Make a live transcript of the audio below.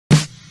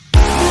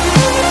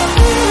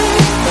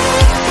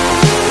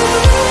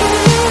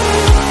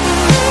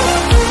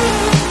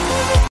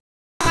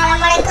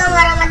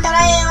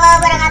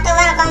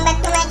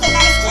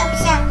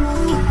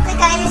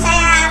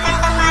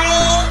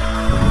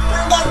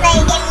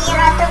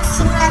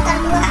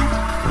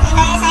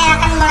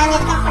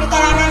melanjutkan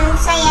perjalanan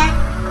saya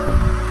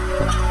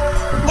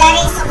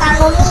dari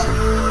Sukabumi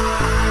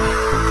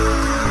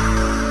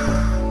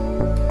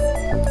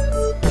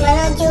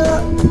menuju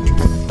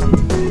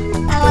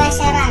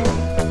Pengeseran.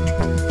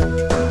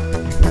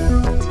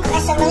 Oke,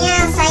 sebelumnya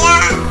saya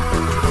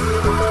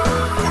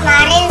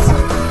kemarin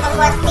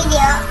membuat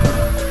video.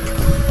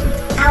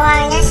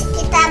 Awalnya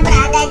kita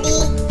berada di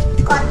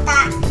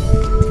kota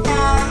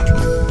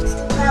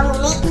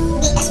Sukabumi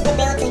di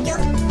SPBU 7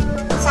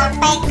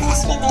 sampai ke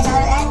SPBU 1,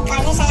 dan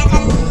kali ini saya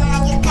akan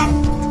melanjutkan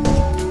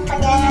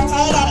perjalanan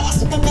saya dari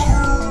SPBU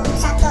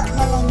 1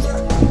 menuju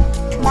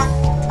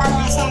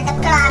Pengeseran. Tapi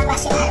kalau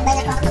masih ada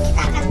banyak waktu,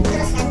 kita akan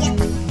terus lanjut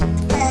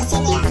ke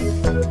sini ya,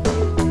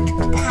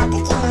 ke halte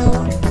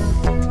Cimanggu.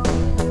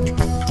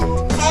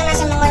 Saya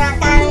masih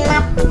menggunakan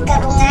map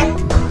gabungan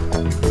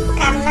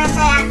karena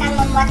saya akan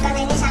membuat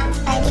konten ini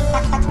sampai di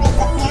part-part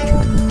berikutnya.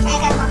 Saya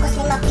akan fokus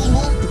di map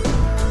ini,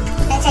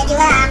 dan saya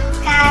juga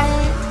akan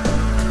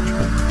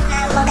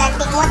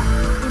mengganti mood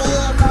di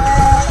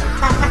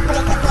part-part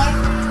berikutnya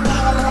dan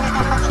hanya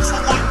menggunakan map ini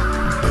saja.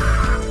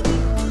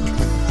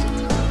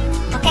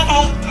 Oke,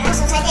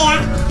 langsung saja ya.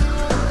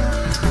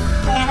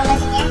 Nyalakan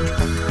mesinnya.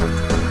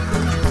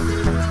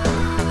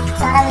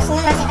 Suara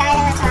mesinnya masih kaya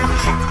dengan suara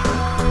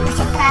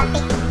mesin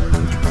trafik.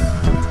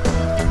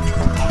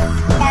 Oke,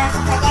 kita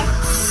langsung saja.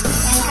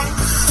 Jangan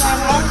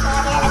siang-siang kalau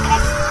tidak ada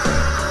crash.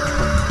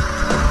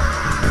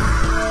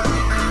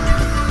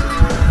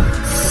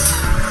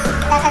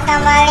 Kita akan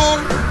kembali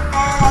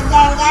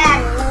jalan-jalan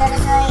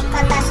menelusuri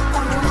kota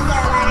Sukabumi,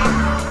 Jawa Barat.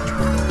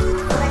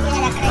 Semoga tidak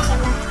ada crash ya,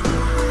 Bang.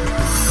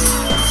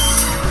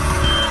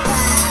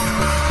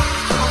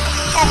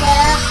 Kita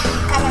belok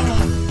kanan ya.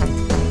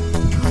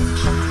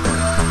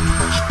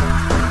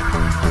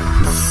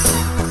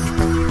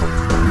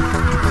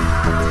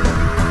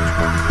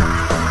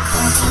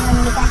 Masih belum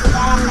dikasih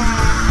jalan, nah.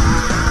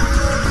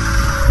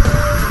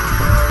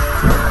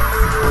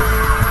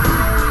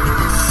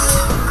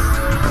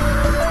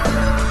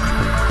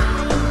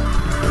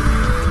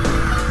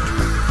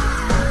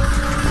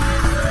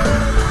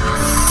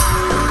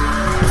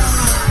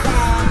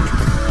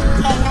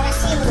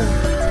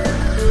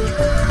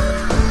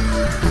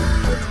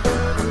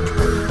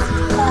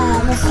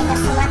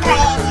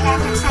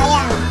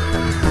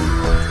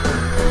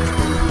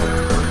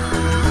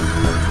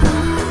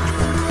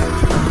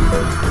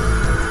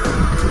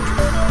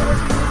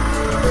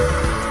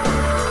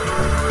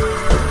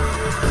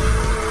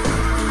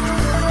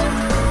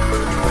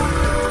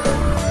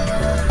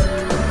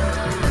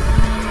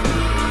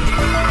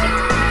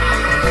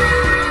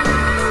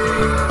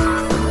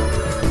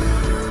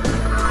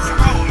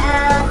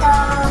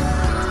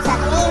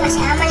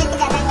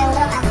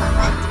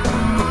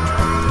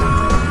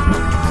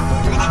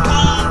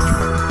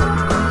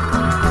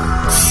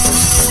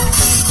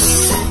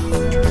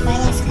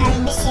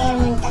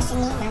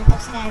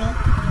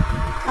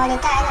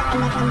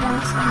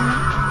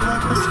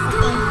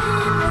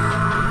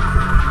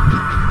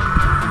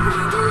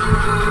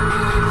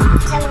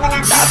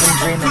 I've been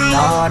dreaming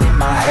on in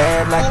my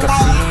head like I've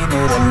seen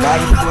it. A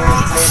life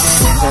worth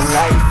living is a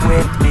life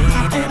with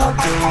meaning. I'll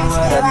do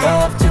what I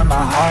love till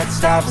my heart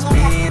stops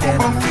beating.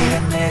 I'm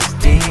feeding this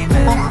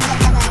demon.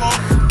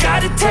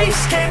 Got a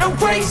taste, can't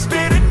erase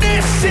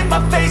bitterness in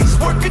my face.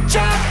 Work a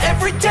job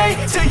every day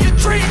till your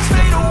dreams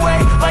fade away.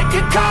 Like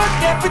a card,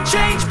 never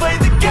change. Play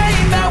the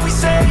game that we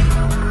say.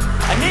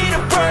 I need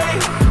a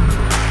break.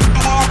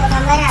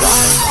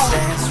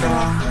 Stand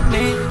strong,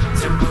 need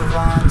to move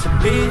on to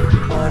be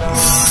what I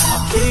want.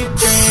 I'll keep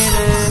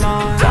dreaming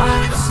on.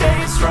 Time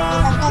stay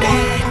strong,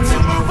 need to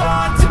move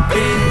on to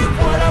be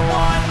what I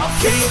want. I'll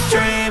keep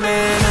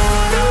dreaming on.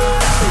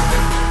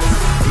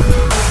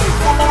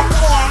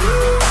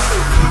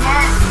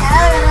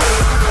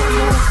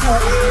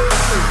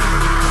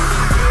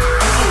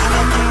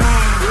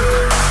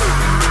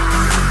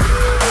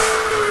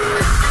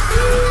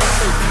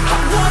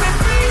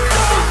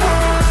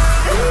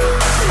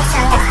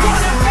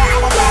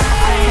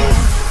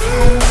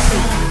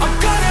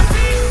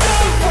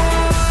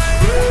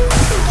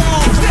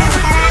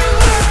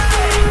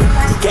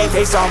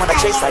 Face on when I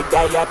chase like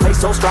that, yeah, I play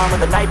so strong with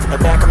a knife in the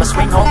back. I'ma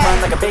swing home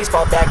run like a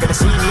baseball bat. Gonna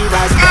see me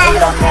rise and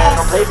hate on that. I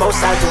don't play both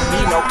sides, don't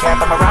need no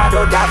cap. I'ma ride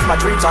or die for my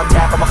dreams on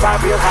tap. I'ma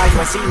fly real high, you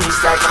ain't see me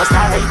stack. No, it's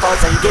not how you fall,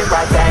 so you get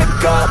right back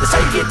up. That's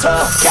how you get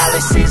tough.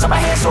 Calluses on my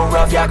hands so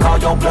rough, yeah, I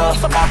call your bluff.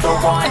 I'm not the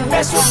one,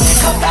 mess with me,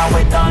 come down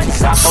with none.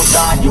 Stop so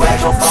done, you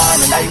had your fun,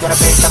 and now you're gonna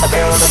face on the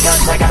barrel of the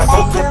guns. I got a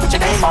full clip, put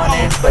your name on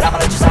it, but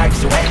I'ma let you slide 'cause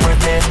you ain't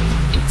worth it.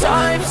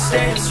 Time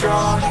staying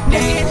strong,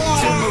 need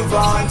to move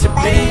on to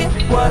be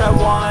what I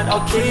want.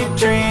 I'll keep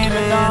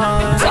dreaming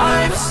on.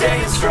 Time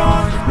staying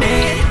strong,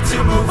 need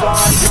to move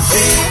on to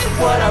be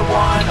what I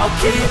want. I'll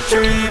keep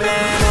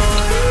dreaming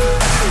on.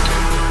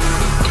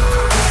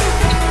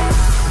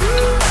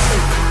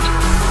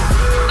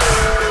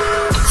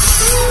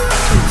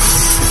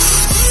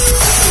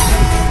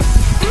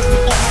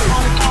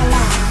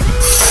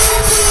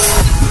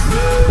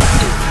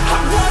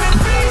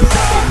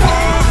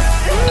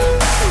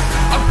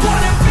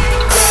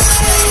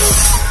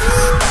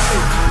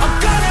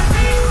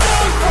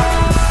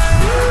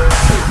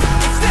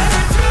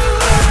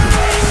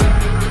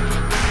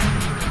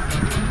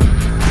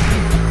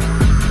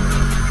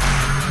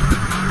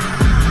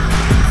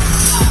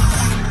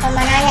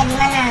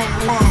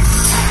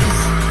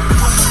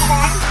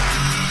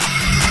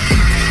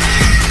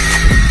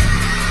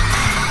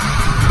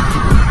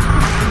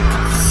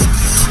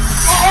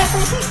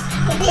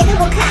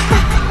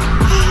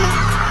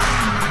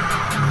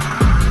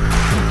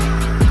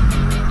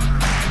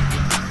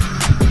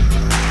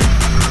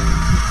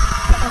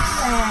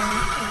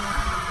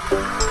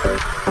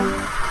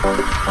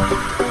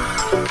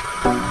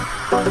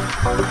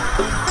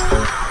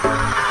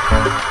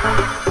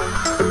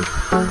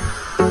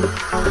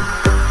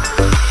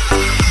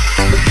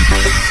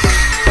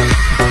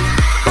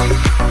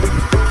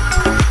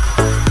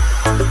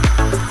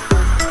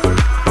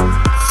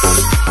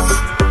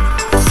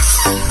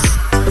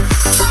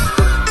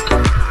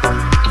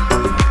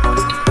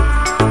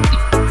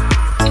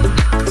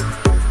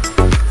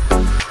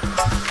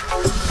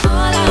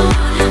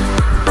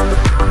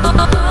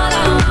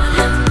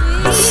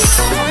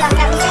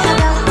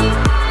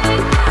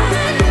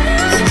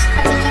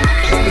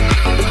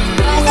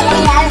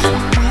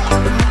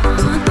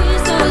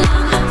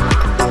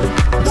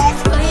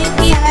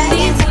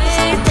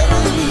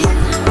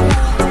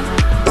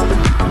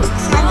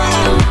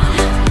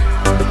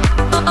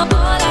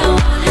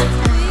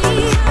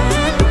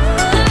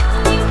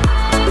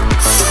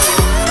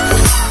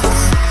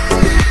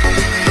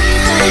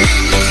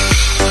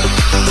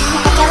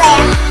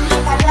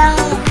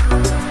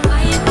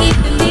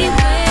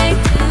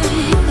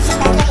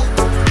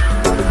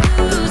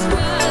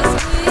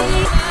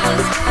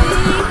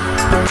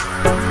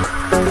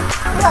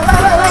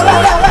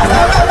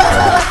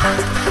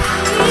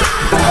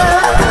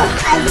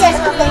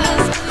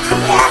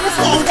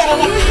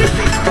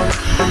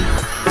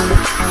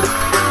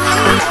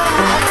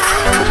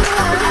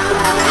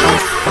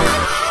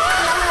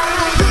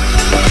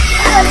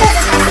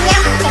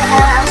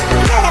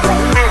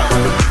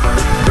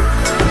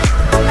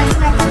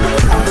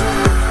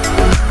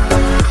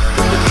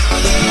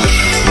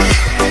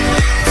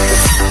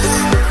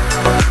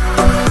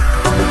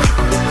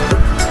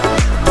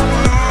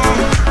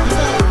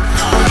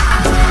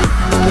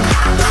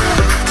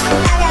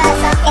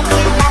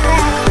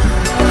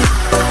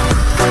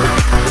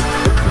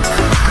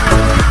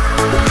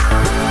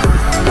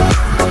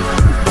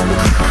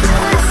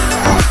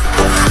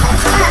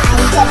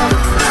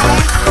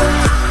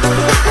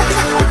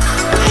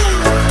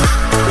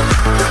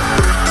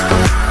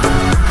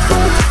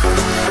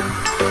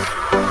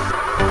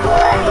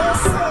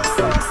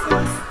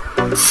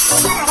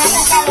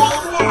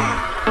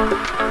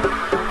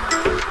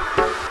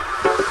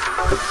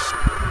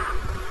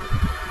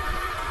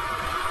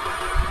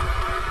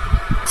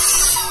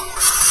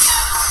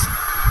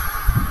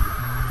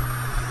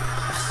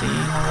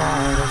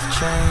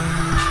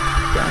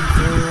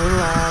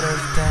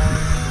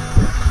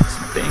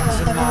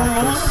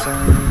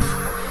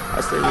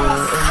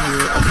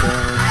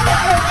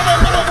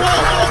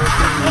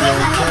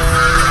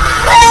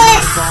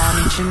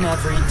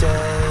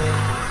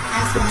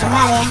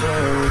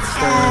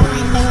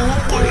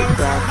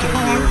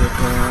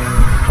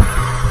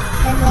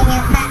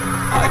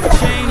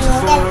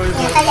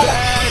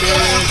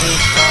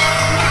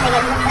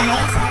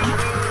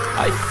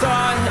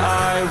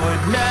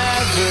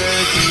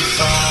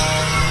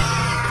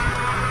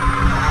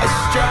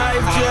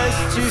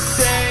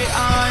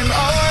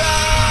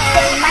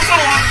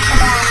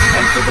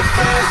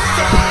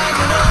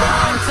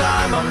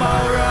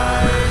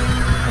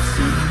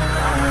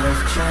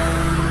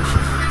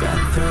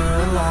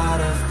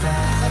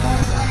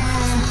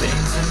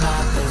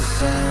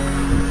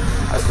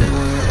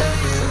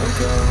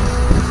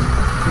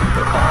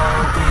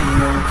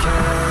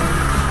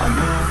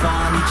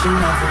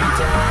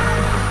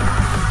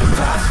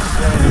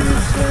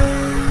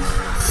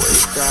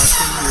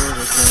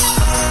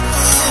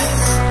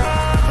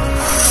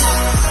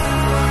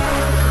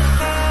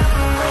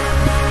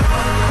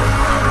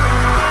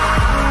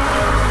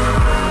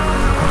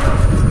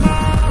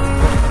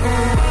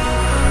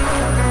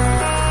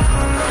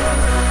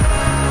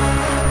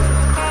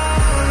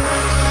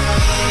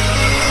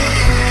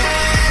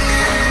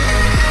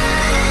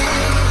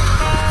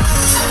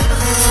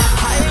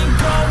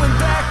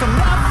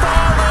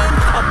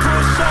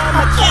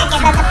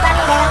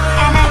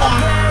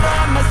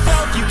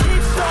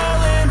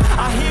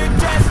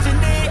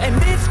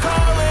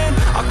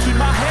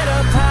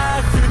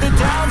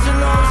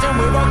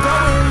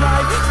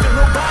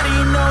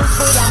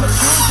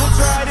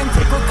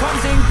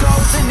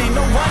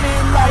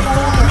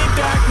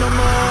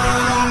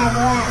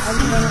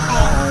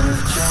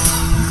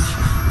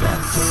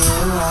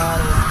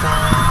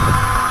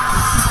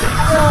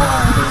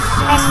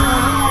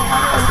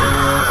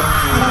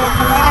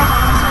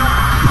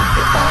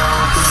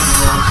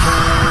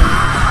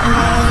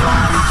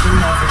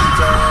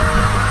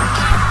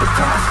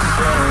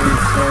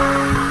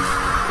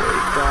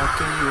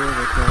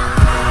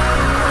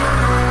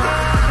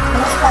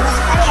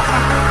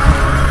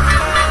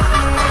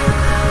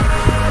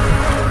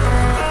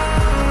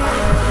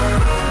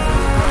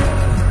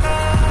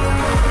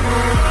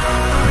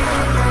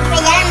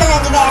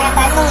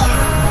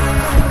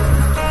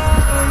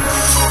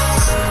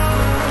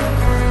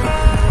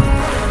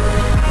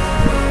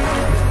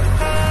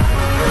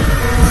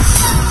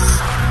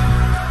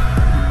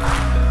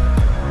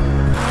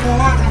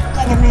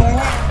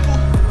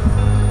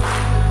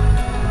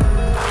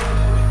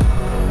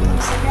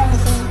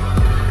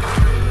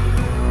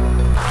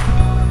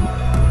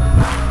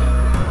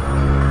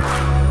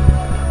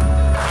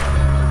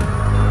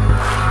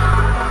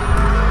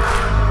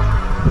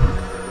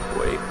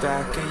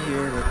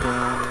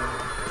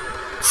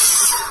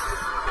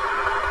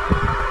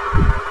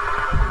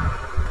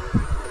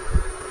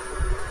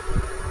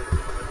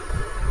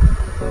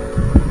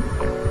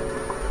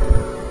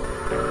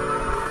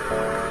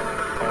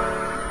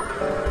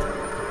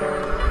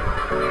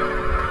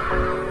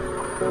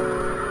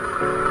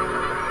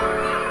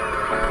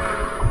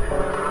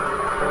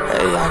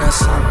 got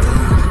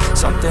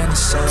something to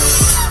say.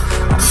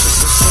 I'm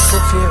just so sick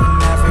of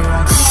hearing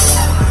everyone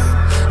complain.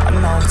 I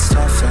know it's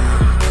tough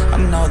and I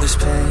know there's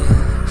pain,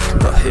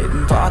 but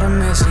hitting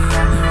bottom is the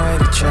only way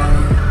to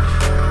change.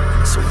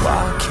 So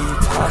I'll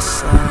keep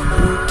hustling,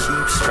 you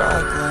keep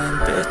struggling.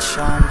 Bitch,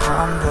 I'm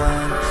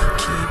humbling,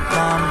 keep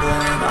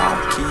mumbling. I'll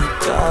keep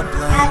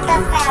doubling,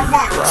 you keep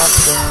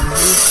bluffing.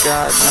 You've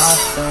got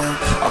nothing,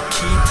 I'll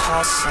keep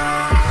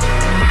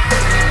hustling.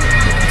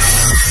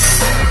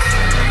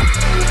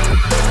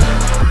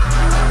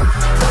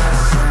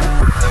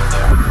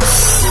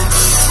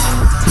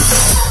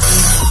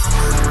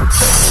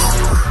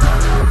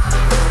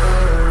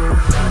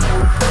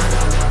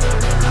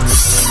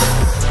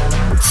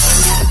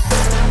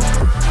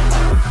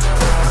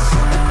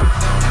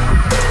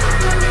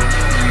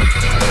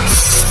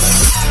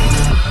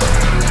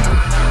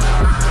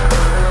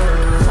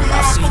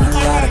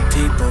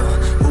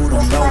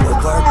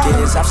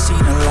 I've seen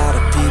a lot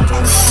of people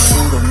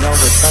who don't know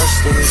what thirst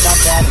is. I've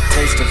had a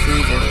taste of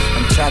evil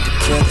and tried to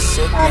kill the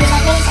sickness,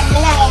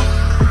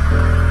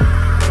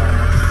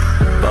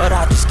 but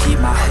I just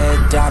keep my head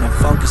down and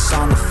focus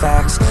on the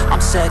facts. I'm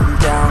setting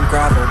down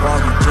gravel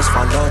while you just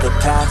follow the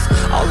path.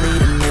 I'll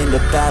lead them into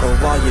battle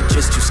while you're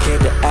just too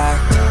scared to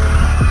act.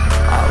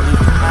 I'll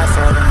leave the knife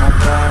right in my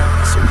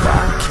back. So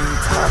I'll keep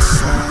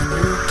hustling,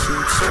 you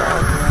keep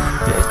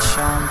struggling. Bitch,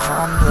 I'm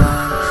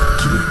humbling,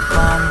 keep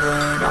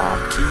mumbling. I'll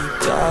keep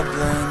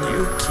doubling,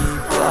 you keep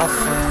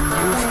bluffing.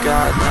 You've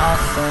got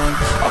nothing,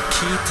 I'll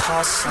keep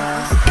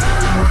hustling.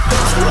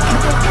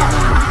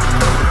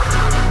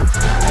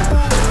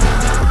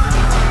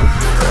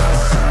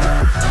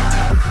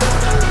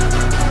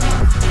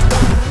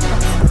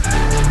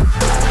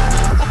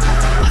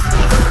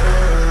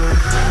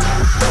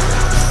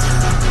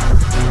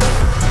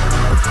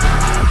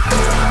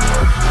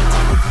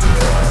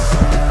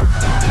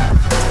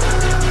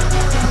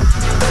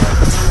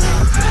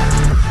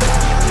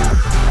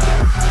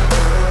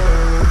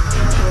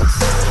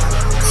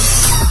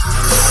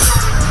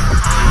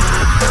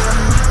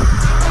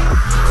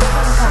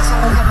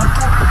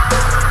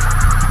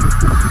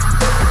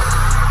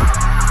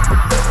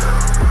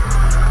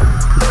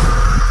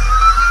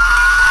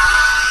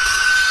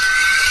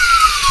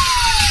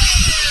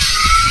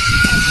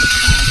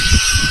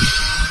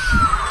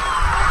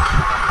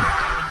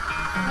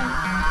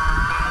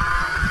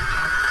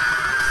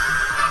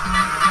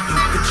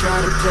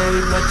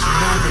 But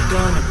you're never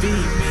gonna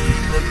beat me.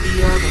 Look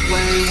the other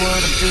way, what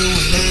I'm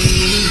doing ain't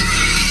easy.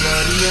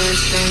 Bloody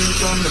hands stained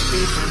from the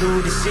people who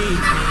deceive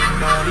me.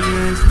 Bloody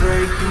hands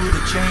break through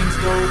the chains,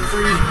 go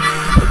free me.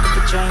 Looking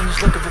for change,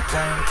 looking for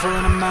pain.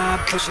 Pulling a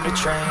mob, pushing a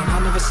train.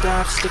 I'll never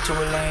stop, stick to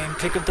a lane.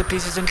 Pick up the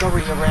pieces and go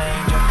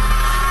rearrange.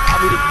 I'll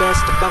be the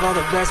best above all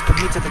the rest, put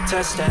me to the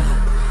test and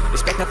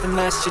expect nothing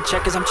less, your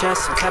check as I'm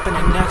chess. What's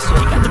happening next?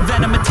 He got the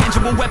venom, a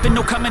tangible weapon,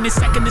 no coming in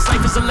second. This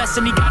life is a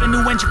lesson, he got a new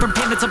engine from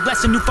pain, it's a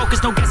blessing. New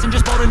focus, no guessing,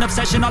 just bold and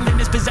obsession. All in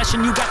his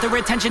possession, you got their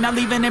attention. I'll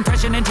leave an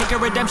impression and take a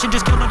redemption.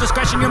 Just kill no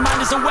discretion, your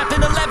mind is a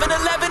weapon.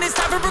 11-11, it's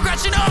time for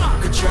progression.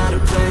 You could try to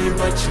play,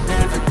 but you're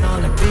never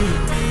gonna beat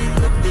me.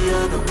 Look the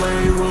other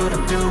way, what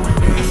I'm doing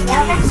ain't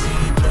easy.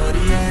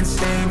 Bloody hands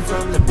stained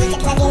from the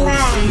people who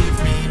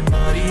deceive me.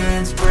 Muddy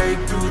hands break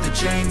through the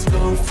chains,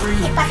 go free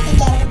me.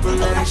 People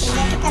like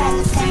sheep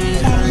move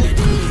feet, hurt it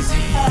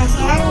easy.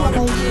 Don't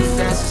wanna be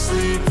fast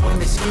asleep when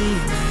they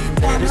scheming.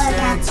 Better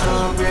stand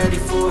tall, ready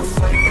for a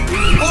fight,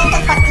 believe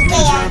me.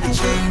 Inside the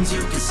chains, you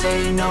can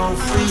say no,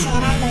 free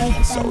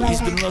me. So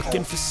he's been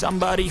looking for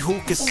somebody who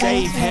could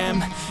save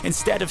him,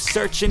 instead of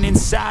searching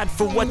inside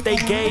for what they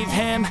gave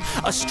him.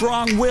 A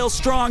strong will,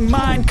 strong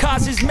mind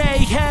causes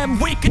mayhem.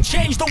 We could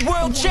change the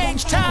world,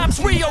 change times,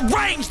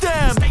 rearrange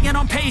them. Staying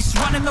on pace,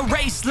 running the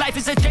race. Life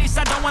is a chase,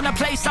 I don't want a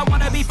place, I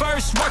wanna be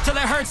first. Work till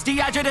it hurts,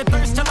 dehydrated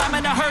thirst till I'm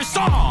in a hearse.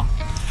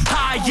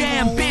 High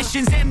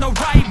ambitions in the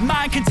right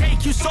mind can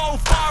take you so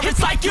far.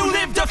 It's like you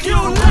lived a few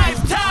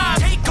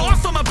lifetimes. Take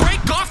off from a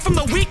break off from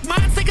the weak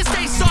minds. They can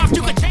stay soft.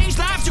 You can change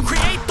lives, you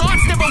create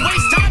thoughts, never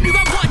waste time. You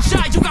got one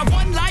shot, you got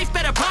one life,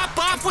 better pop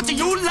off. What do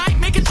you like?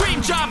 Make a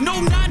dream job. No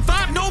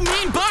 9-5, no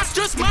mean boss,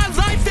 just my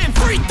life and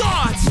free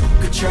thoughts. You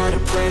could try to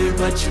play,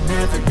 but you're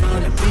never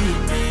gonna beat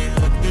me.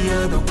 Look the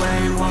other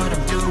way, what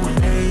I'm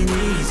doing ain't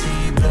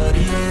easy.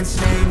 Bloody hands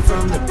stained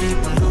from the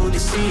people who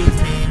deceive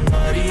me.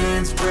 Muddy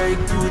hands break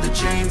through the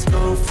chains,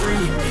 go free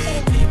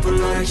me. People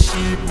like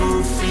sheep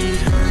move feet,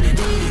 hurt it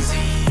easy.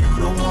 You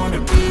don't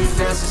wanna be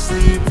fast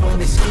asleep when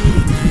they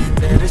scheming.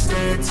 Better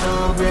stand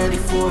tall, ready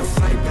for a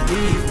fight,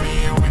 believe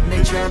me. When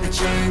they try the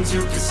chains,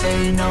 you can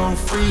say no,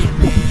 free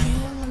me.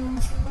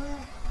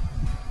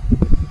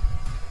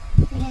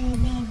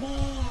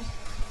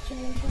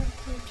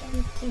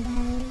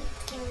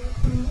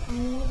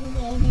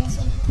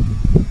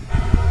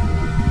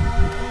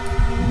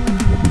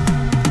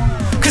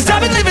 I've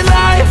been living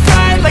life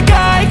right like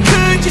I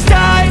could just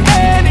die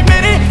any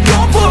minute.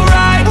 Going for a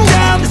ride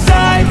down the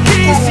side,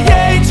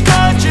 PCH,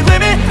 country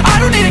limit. I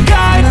don't need a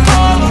guide,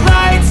 follow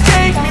lights,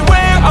 take me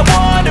where I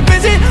wanna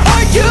visit.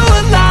 Are you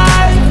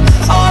alive?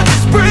 Or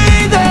just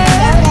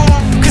breathing?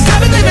 Cause I've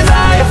been living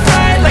life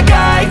right like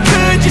I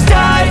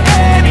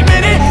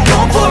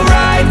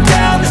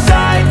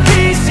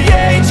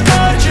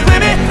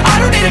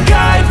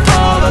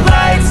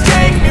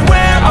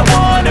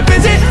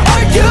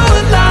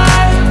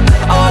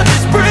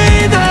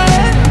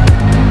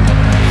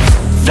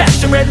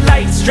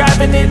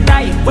basement at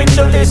night,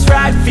 windowless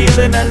ride,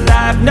 feeling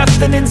alive.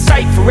 Nothing in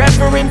sight,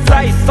 forever in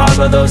flight.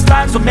 Follow those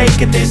lines, we'll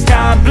make it this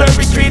time.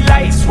 Blurry street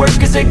lights, work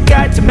as a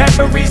guide to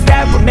memories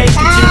that we'll make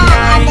it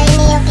tonight.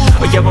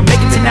 Oh yeah, we'll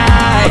make it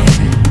tonight.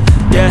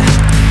 Yeah.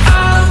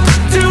 I'll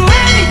do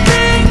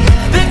anything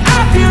that I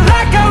feel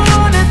like I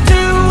wanna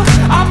do.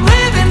 I'm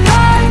living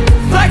life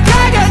like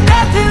I got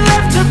nothing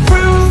left to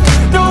prove.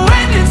 No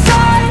end in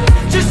sight,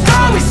 just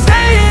always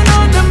staying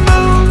on the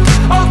move.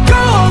 I'll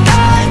go all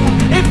night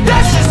if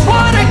that's just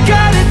what I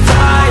gotta do.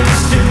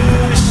 Life's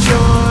too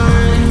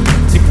short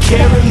to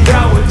care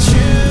about what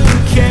you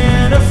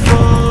can't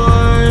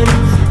afford.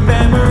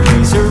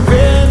 Memories are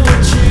in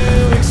what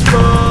you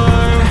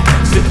explore,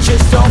 so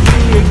just don't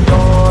be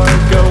ignored.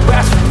 Go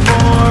ask for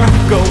more,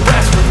 go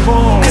ask for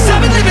more. 'Cause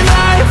I've been living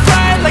life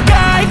right like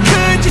I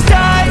could just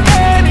die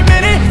any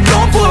minute.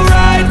 Going for a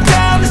ride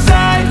down the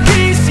side,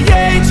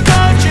 PCH,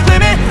 country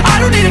limit. I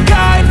don't need a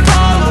guide,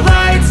 follow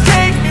lights,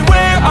 take me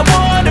where I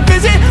wanna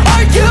visit.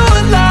 Are you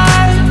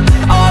alive?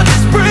 I'll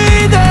just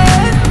breathe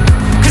in.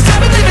 'Cause I've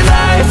been living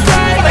life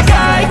right like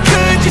I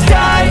could just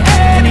die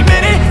any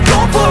minute.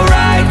 Going for a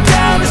ride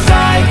down the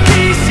side,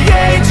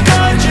 PCH,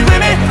 country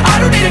limit. I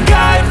don't need a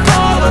guide,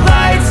 follow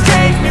lights,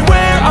 take me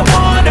where I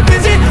wanna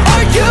visit.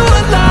 Are you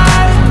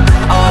alive?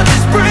 I'll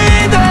just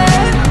breathe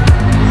in.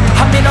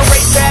 I'm in a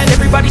race that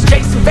everybody's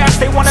chasing fast.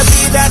 They wanna be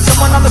that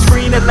someone on the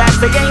screen at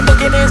last. They ain't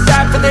looking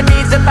inside for their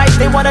needs in life.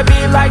 They wanna be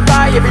liked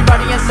by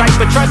everybody in sight.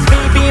 But trust me,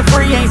 being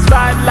free ain't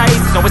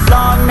spotlights. No, it's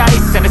long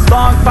nights and it's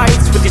long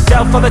fights with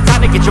yourself all the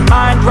time to get your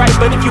mind right.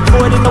 But if you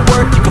put in the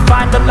work, you can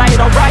find the light,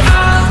 alright?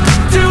 I'll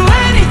do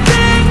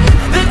anything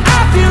that I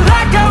feel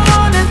like I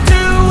wanna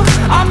do.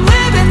 I'm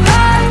living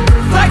life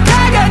like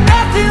I got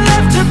nothing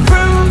left to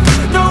prove.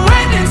 No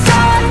end in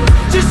sight,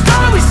 just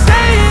always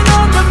staying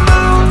on the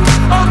move.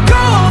 I'll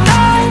go all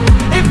night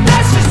if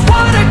that's just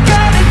what I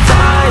gotta do.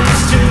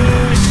 Life's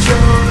too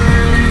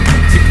short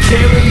to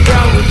care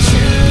about what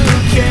you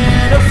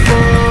can't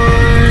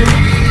afford.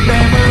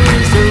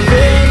 Memories are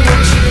in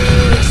what you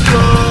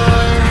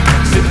explore,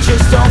 so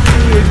just don't be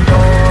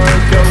ignored.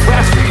 Go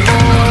ask for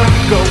more,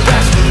 go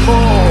ask for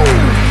more.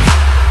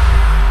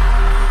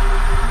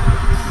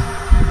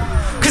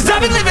 'Cause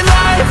I've been living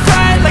life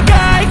right like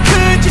I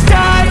could just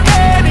die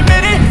any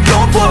minute.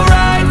 Going for a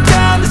ride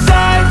down the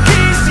side,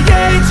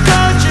 PCH,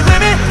 country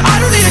limit. I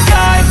don't need a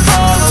guide,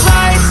 follow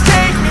lights,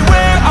 take me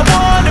where I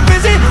wanna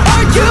visit.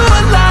 Are you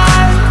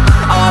alive?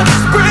 I'll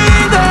just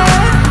breathe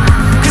in.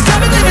 'Cause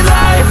I've been living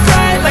life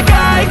right like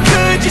I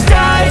could just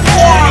die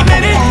any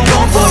minute.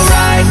 Going for a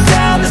ride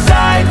down the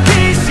side,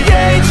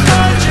 PCH,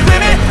 country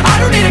limit. I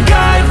don't need a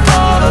guide,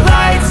 follow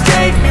lights,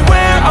 take me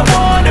where I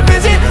wanna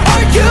visit.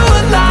 Are you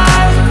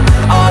alive?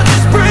 I'll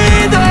just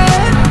breathe in.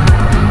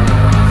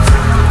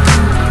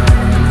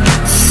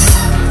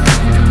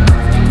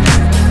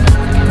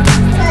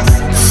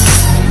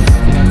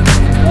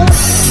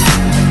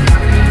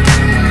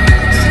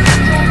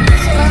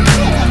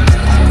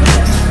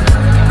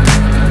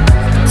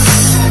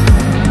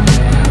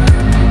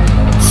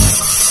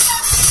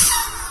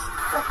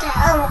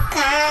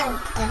 Bukan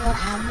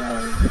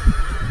album.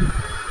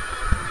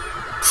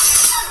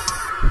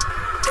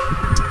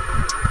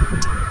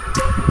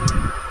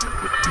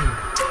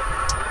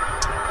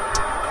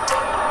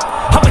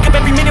 I wake up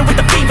every minute with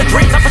the fever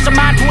dreams. I push my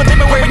mind to a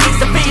limit where it needs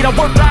to be. I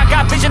work blind,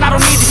 got vision, I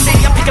don't need to see.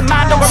 I'm picking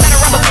mind over matter,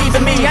 I believe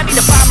in me. I need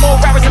to find more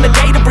hours in the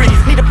day to breathe.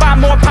 Need to find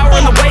more power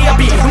in the way I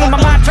be. And when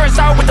my mind turns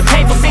sour with the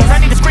painful scenes, I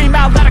need to scream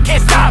out loud, I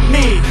can't stop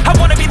me. I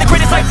wanna be the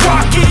greatest like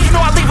Rocky. You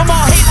know I leave them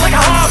all hate like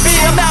a hobby.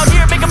 I'm out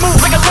here making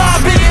moves like a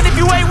lobby. And if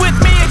you ain't with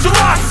me, it's your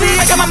loss. See,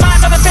 I got my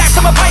mind on the facts,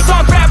 I'm a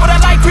python, grab what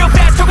I like real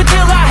fast. Took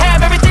until I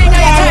have everything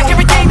I attack,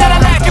 everything that I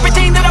lack,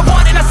 everything that I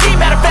want, and I see,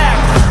 matter of fact.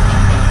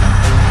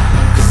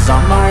 'Cause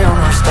I'm my own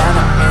worst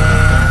enemy.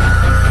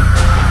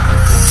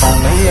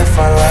 Only if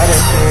I let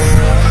it be.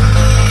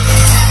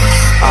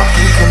 I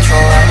can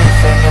control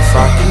anything if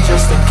I can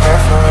just think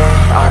carefully.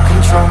 I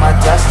control my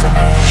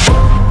destiny.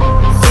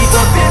 Deep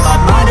up in my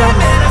mind I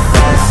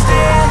manifest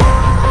it.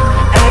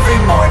 Every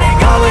morning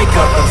I wake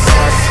up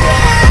obsessed,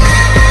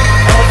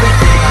 yeah.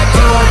 Everything I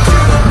do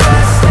the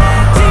best,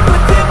 and deep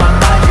within my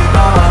mind you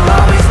know I'll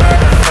always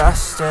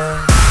manifest it.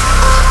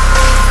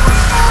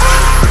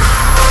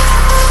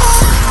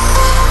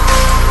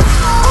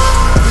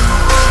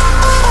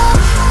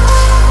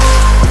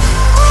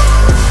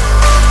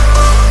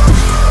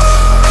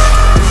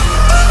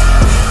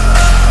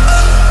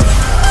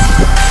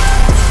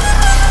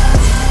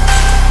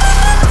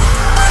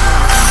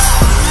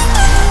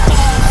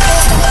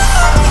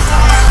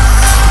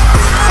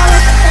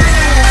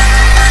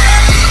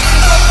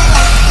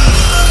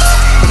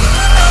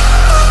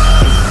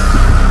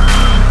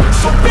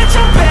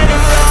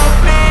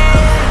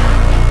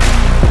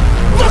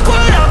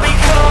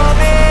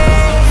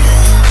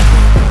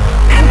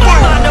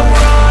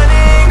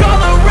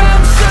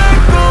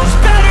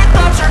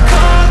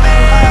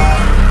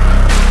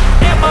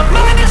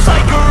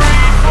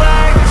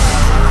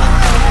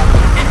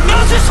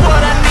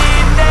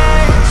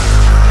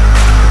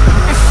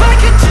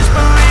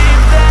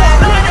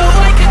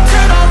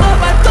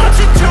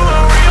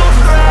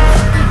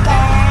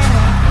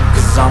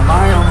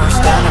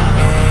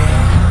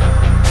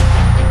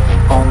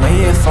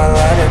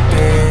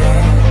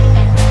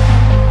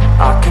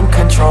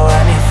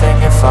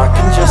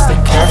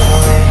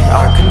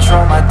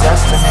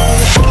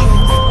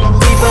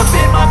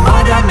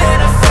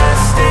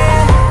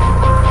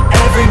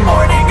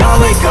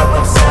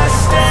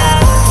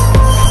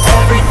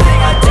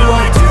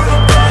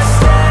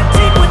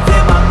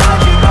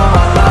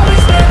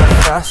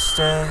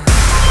 instead.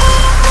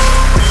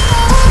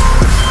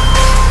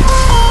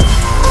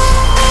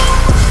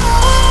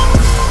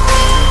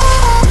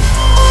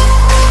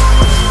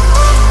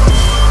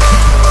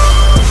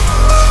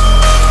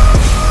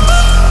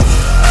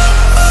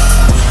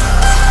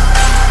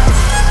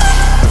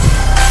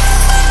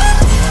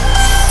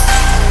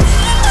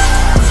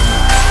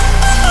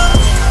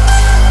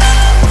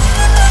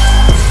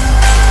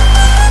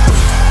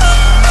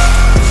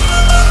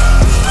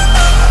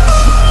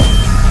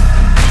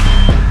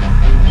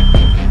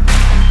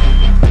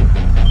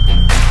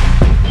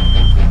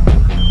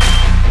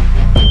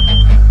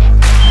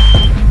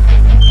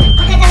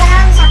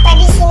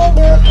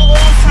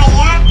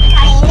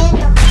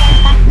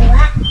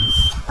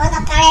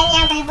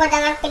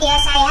 Dengan video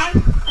saya,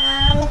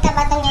 minta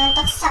bantunya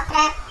untuk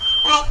subscribe,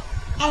 like,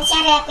 and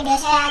share ya video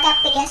saya agar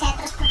video saya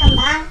terus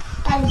berkembang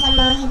dan bisa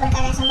menghibur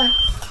kalian semua.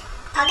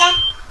 Oke,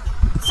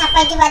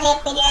 sampai jumpa di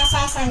video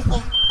saya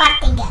selanjutnya, part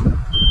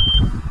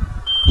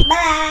 3.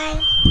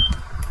 Bye.